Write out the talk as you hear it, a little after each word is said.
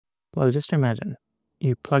Well, just imagine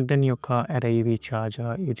you plugged in your car at a EV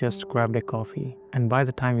charger, you just grabbed a coffee, and by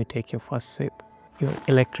the time you take your first sip, your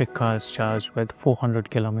electric car is charged with 400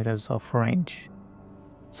 kilometers of range.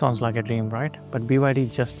 Sounds like a dream, right? But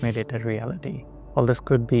BYD just made it a reality. Well, this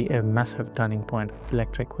could be a massive turning point for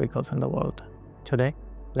electric vehicles in the world. Today,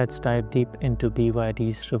 let's dive deep into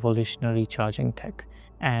BYD's revolutionary charging tech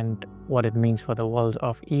and what it means for the world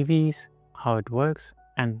of EVs, how it works,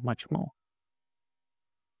 and much more.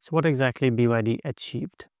 So, what exactly BYD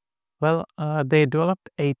achieved? Well, they developed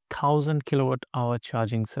a 1,000 kilowatt hour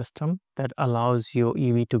charging system that allows your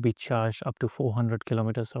EV to be charged up to 400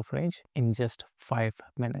 kilometers of range in just 5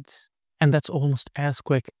 minutes. And that's almost as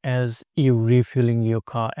quick as you refueling your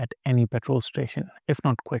car at any petrol station, if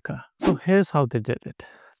not quicker. So here's how they did it.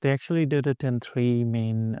 They actually did it in three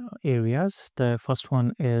main areas. The first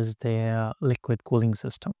one is their liquid cooling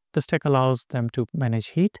system. This tech allows them to manage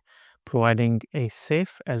heat, providing a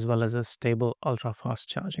safe as well as a stable ultra-fast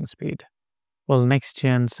charging speed. Well,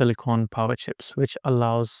 next-gen silicon power chips, which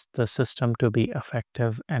allows the system to be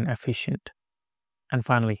effective and efficient. And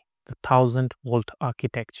finally, the 1,000-volt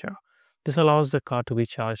architecture. This allows the car to be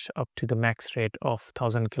charged up to the max rate of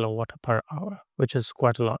 1,000 kilowatt per hour, which is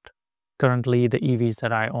quite a lot. Currently, the EVs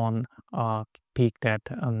that I own are peaked at,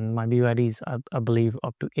 my BYDs, I believe,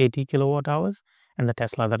 up to 80 kilowatt hours, and the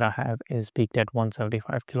Tesla that I have is peaked at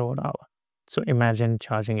 175 kilowatt hour. So imagine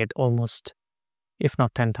charging it almost, if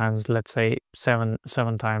not 10 times, let's say seven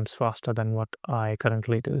times faster than what I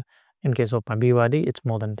currently do. In case of my BYD, it's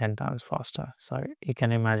more than 10 times faster. So you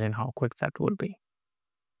can imagine how quick that would be.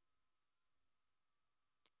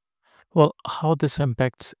 Well, how this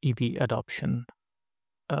impacts EV adoption?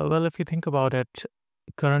 Well, if you think about it,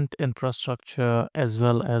 current infrastructure as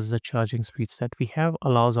well as the charging speeds that we have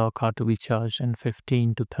allows our car to be charged in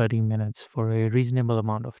 15 to 30 minutes for a reasonable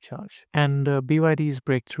amount of charge. And BYD's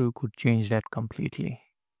breakthrough could change that completely.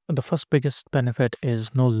 The first biggest benefit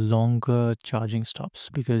is no longer charging stops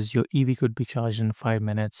because your EV could be charged in 5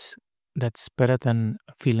 minutes. That's better than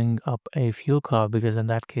filling up a fuel car because in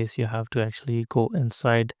that case you have to actually go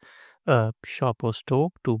inside a shop or store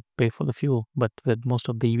to pay for the fuel. But with most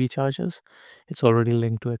of the EV chargers, it's already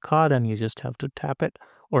linked to a card and you just have to tap it.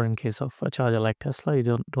 Or in case of a charger like Tesla,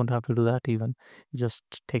 you don't have to do that even. You just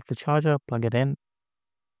take the charger, plug it in,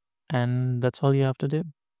 and that's all you have to do.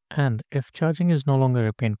 And if charging is no longer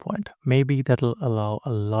a pain point, maybe that'll allow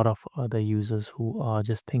a lot of other users who are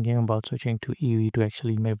just thinking about switching to EV to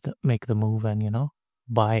actually make the move and,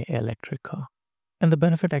 buy an electric car. And the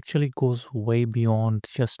benefit actually goes way beyond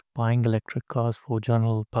just buying electric cars for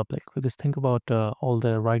general public. Because think about all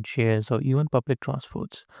the ride shares or even public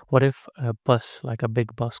transports. What if a bus, like a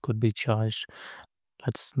big bus, could be charged,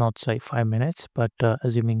 let's not say 5 minutes, but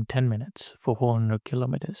assuming 10 minutes for 400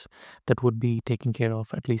 kilometers, that would be taking care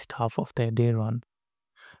of at least half of their day run.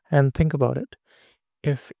 And think about it.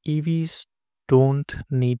 If EVs don't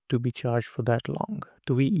need to be charged for that long,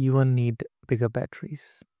 do we even need bigger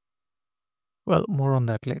batteries? Well, more on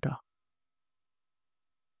that later.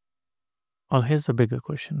 Well, here's a bigger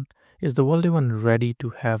question. Is the world even ready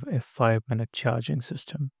to have a 5-minute charging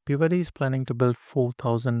system? BYD is planning to build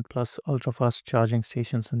 4,000 plus ultra-fast charging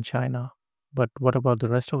stations in China. But what about the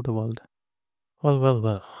rest of the world?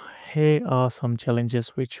 Well. Here are some challenges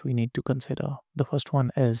which we need to consider. The first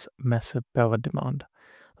one is massive power demand.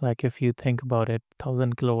 Like if you think about it,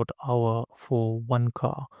 1,000 kilowatt hour for one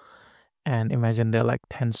car, and imagine there are like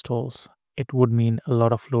 10 stalls, it would mean a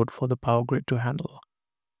lot of load for the power grid to handle.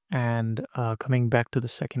 And coming back to the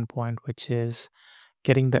second point, which is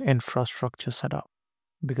getting the infrastructure set up,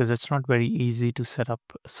 because it's not very easy to set up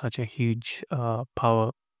such a huge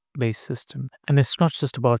power based system. And it's not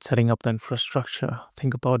just about setting up the infrastructure.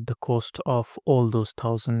 Think about the cost of all those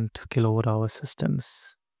 1,000 kilowatt hour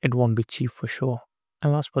systems. It won't be cheap for sure.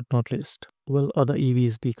 And last but not least, will other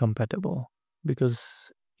EVs be compatible?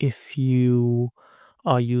 Because if you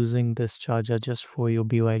are using this charger just for your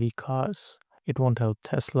BYD cars, it won't help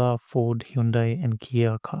Tesla, Ford, Hyundai, and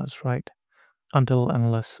Kia cars, right? Until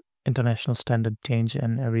unless international standard change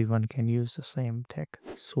and everyone can use the same tech.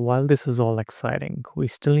 So while this is all exciting, we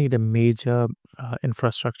still need a major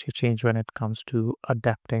infrastructure change when it comes to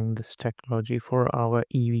adapting this technology for our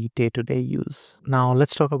EV day-to-day use. Now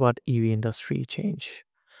let's talk about EV industry change.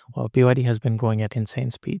 Well, BYD has been growing at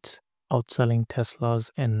insane speeds, outselling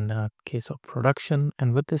Teslas in case of production,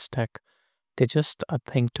 and with this tech, they just, I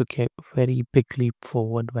think, took a very big leap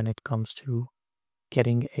forward when it comes to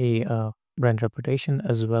getting a brand reputation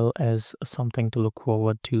as well as something to look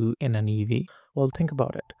forward to in an EV. Well, think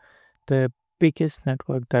about it. The biggest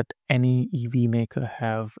network that any EV maker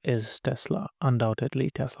have is Tesla,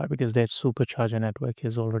 undoubtedly Tesla, because their supercharger network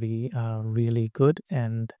is already really good,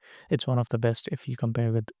 and it's one of the best if you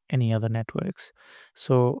compare with any other networks.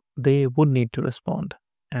 So they would need to respond,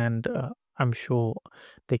 and I'm sure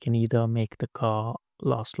they can either make the car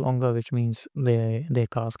last longer, which means their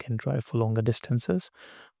cars can drive for longer distances,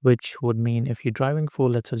 which would mean if you're driving for,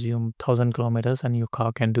 let's assume, 1,000 kilometers and your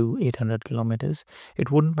car can do 800 kilometers, it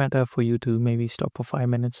wouldn't matter for you to maybe stop for 5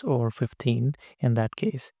 minutes or 15 in that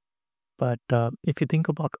case. But if you think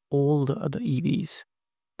about all the other EVs,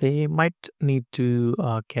 they might need to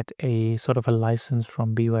get a sort of a license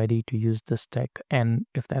from BYD to use this tech. And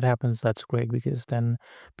if that happens, that's great, because then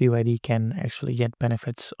BYD can actually get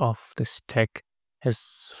benefits of this tech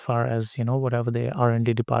as far as, whatever the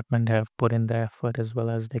R&D department have put in their effort, as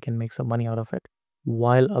well as they can make some money out of it,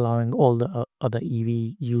 while allowing all the other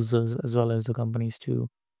EV users as well as the companies to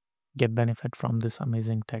get benefit from this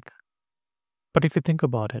amazing tech. But if you think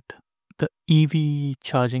about it, the EV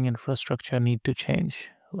charging infrastructure need to change.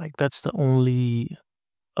 Like, that's the only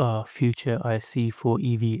future I see for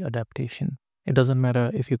EV adaptation. It doesn't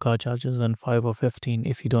matter if your car charges in 5 or 15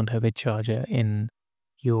 if you don't have a charger in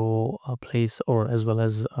your place, or as well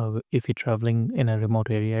as if you're traveling in a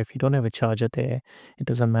remote area, if you don't have a charger there, it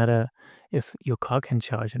doesn't matter if your car can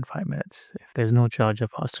charge in 5 minutes. If there's no charger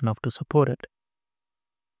fast enough to support it,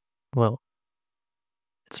 well,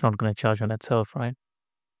 it's not going to charge on itself, right?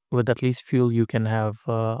 With at least fuel, you can have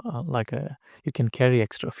you can carry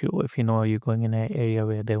extra fuel if you know you're going in an area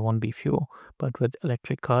where there won't be fuel. But with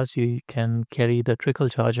electric cars, you can carry the trickle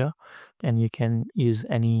charger and you can use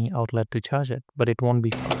any outlet to charge it, but it won't be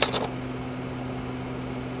fast.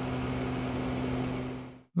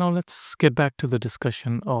 Now let's get back to the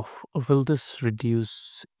discussion of, will this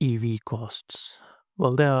reduce EV costs?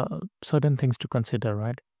 Well, there are certain things to consider,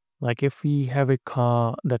 right? Like, if we have a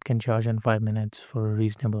car that can charge in 5 minutes for a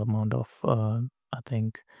reasonable amount of, I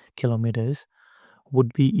think, kilometers,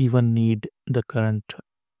 would we even need the current,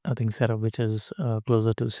 I think, setup, which is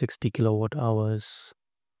closer to 60 kilowatt hours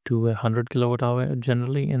to 100 kilowatt hour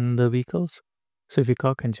generally in the vehicles? So if your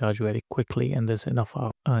car can charge very quickly and there's enough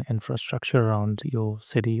infrastructure around your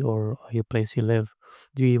city or your place you live,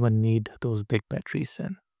 do you even need those big batteries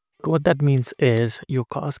then? What that means is your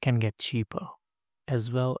cars can get cheaper,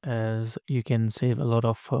 as well as you can save a lot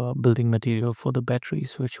of building material for the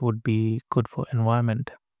batteries, which would be good for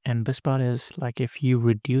environment. And best part is, like, if you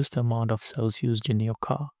reduce the amount of cells used in your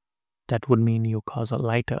car, that would mean your cars are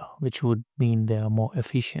lighter, which would mean they are more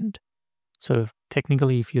efficient. So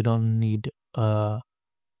technically, if you don't need a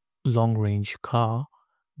long range car,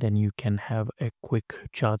 then you can have a quick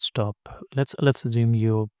charge stop. Let's assume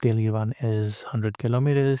your daily run is 100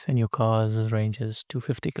 kilometers and your car's range is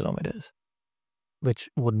 250 kilometers, which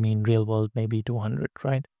would mean real world maybe 200,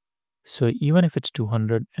 right? So even if it's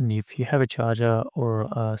 200, and if you have a charger or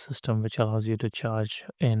a system which allows you to charge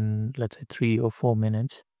in, let's say, 3 or 4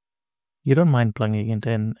 minutes, you don't mind plugging it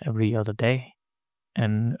in every other day.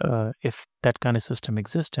 And if that kind of system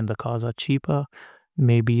exists and the cars are cheaper,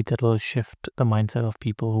 maybe that'll shift the mindset of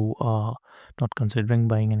people who are not considering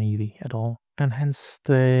buying an EV at all. And hence,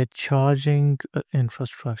 the charging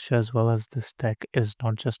infrastructure as well as this tech is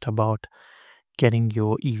not just about getting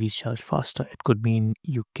your EVs charged faster. It could mean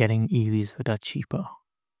you getting EVs that are cheaper.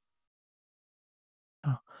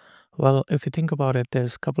 Well, if you think about it,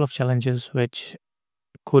 there's a couple of challenges which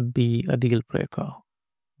could be a deal breaker.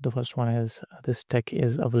 The first one is this tech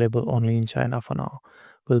is available only in China for now.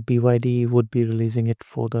 Will BYD would be releasing it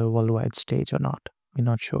for the worldwide stage or not? We're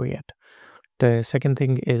not sure yet. The second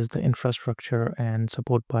thing is the infrastructure and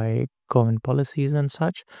support by government policies and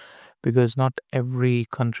such, because not every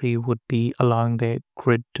country would be allowing their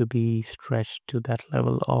grid to be stretched to that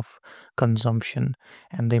level of consumption,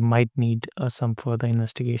 and they might need some further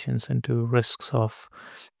investigations into risks of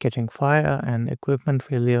catching fire and equipment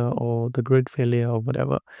failure or the grid failure or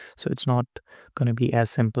whatever. So it's not going to be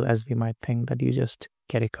as simple as we might think, that you just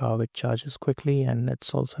get a car which charges quickly and it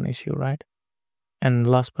solves an issue, right? And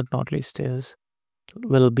last but not least is,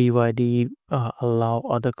 will BYD allow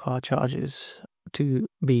other car chargers to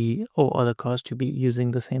be, or other cars to be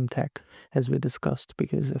using the same tech as we discussed?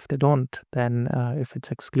 Because if they don't, then if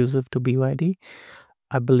it's exclusive to BYD,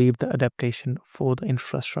 I believe the adaptation for the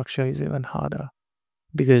infrastructure is even harder.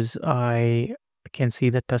 Because I can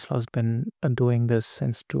see that Tesla's been doing this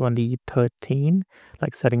since 2013,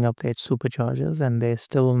 like setting up their superchargers, and there's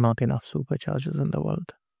still not enough superchargers in the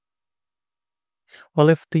world. Well,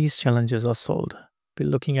 if these challenges are solved, we're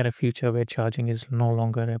looking at a future where charging is no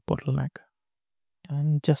longer a bottleneck.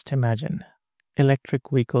 And just imagine electric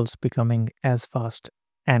vehicles becoming as fast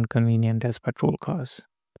and convenient as petrol cars.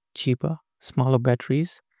 Cheaper, smaller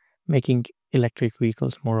batteries, making electric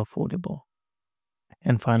vehicles more affordable.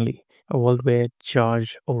 And finally, a world where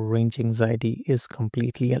charge or range anxiety is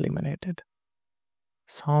completely eliminated.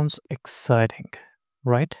 Sounds exciting,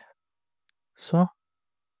 right? So,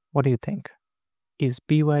 what do you think? Is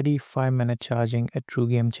BYD 5-minute charging a true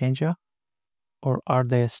game changer, or are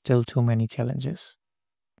there still too many challenges?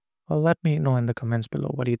 Well, let me know in the comments below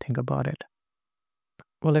what do you think about it.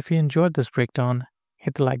 Well, if you enjoyed this breakdown,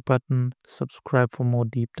 hit the like button, subscribe for more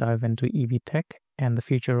deep dive into EV tech and the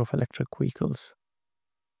future of electric vehicles.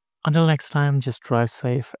 Until next time, just drive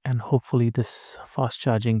safe and hopefully this fast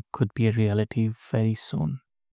charging could be a reality very soon.